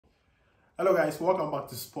Hello guys, welcome back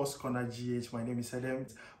to Sports Corner GH. My name is Adam.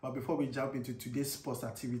 But before we jump into today's sports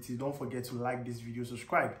activity, don't forget to like this video,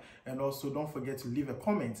 subscribe, and also don't forget to leave a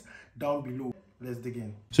comment down below. Let's dig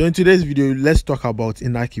in. So in today's video, let's talk about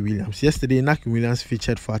Inaki Williams. Yesterday, Inaki Williams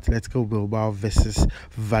featured for Atletico Bilbao versus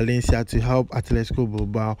Valencia to help Atletico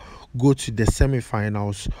Bilbao go to the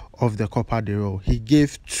semi-finals of the Copa del Rey. He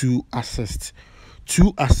gave two assists,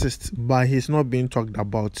 but he's not being talked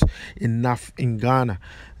about enough in Ghana,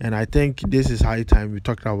 and I think this is high time we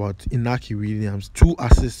talked about Inaki Williams. 2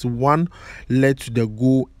 assists, one led to the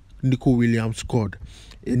goal Nico Williams scored.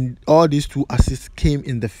 And all these 2 assists came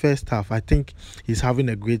in the first half. I think he's having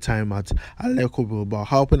a great time at Atletico Bilbao,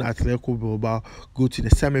 helping Atletico Bilbao go to the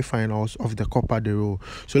semi-finals of the Copa del Rey.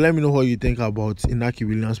 So let me know what you think about Inaki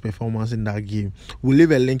Williams' performance in that game. We'll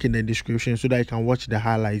leave a link in the description so that you can watch the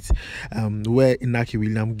highlights where Inaki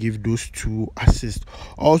Williams gave those 2 assists.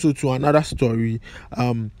 Also, to another story,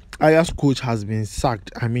 Ajax coach has been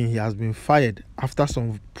sacked. He has been fired after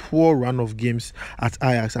some poor run of games at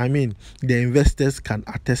Ajax. The investors can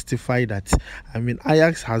testify that.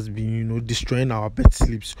 Ajax has been, destroying our bet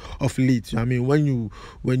slips of late. When you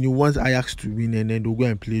want Ajax to win and then they'll go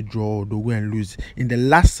and play draw, they'll go and lose. In the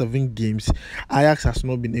last 7 games, Ajax has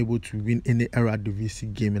not been able to win any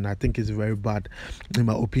Eredivisie game, and I think it's very bad in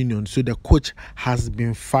my opinion. So the coach has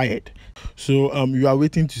been fired. So you are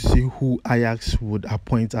waiting to see who Ajax would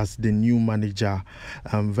appoint as the new manager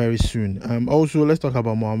very soon. Also, let's talk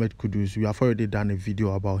about Kudus. We have already done a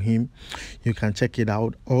video about him. You can check it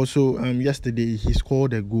out. Also, yesterday he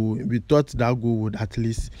scored a goal. We thought that goal would at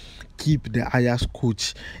least keep the Ajax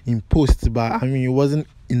coach in post, but it wasn't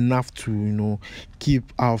enough to keep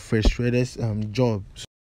our frustrated job.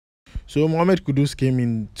 So Kudus came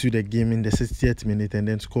into the game in the 60th minute and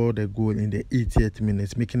then scored a goal in the 80th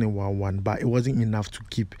minute, making it 1-1. But it wasn't enough to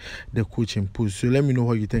keep the coach in post. So let me know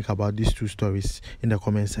what you think about these 2 stories in the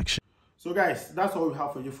comment section. So guys, that's all we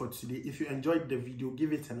have for you for today. If you enjoyed the video,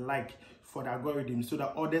 give it a like for the algorithm so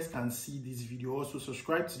that others can see this video. Also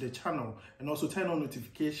subscribe to the channel and also turn on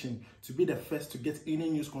notification to be the first to get any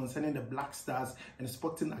news concerning the Black Stars and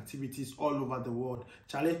sporting activities all over the world.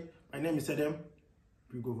 Charlie, my name is Adam.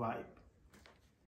 We go vibe.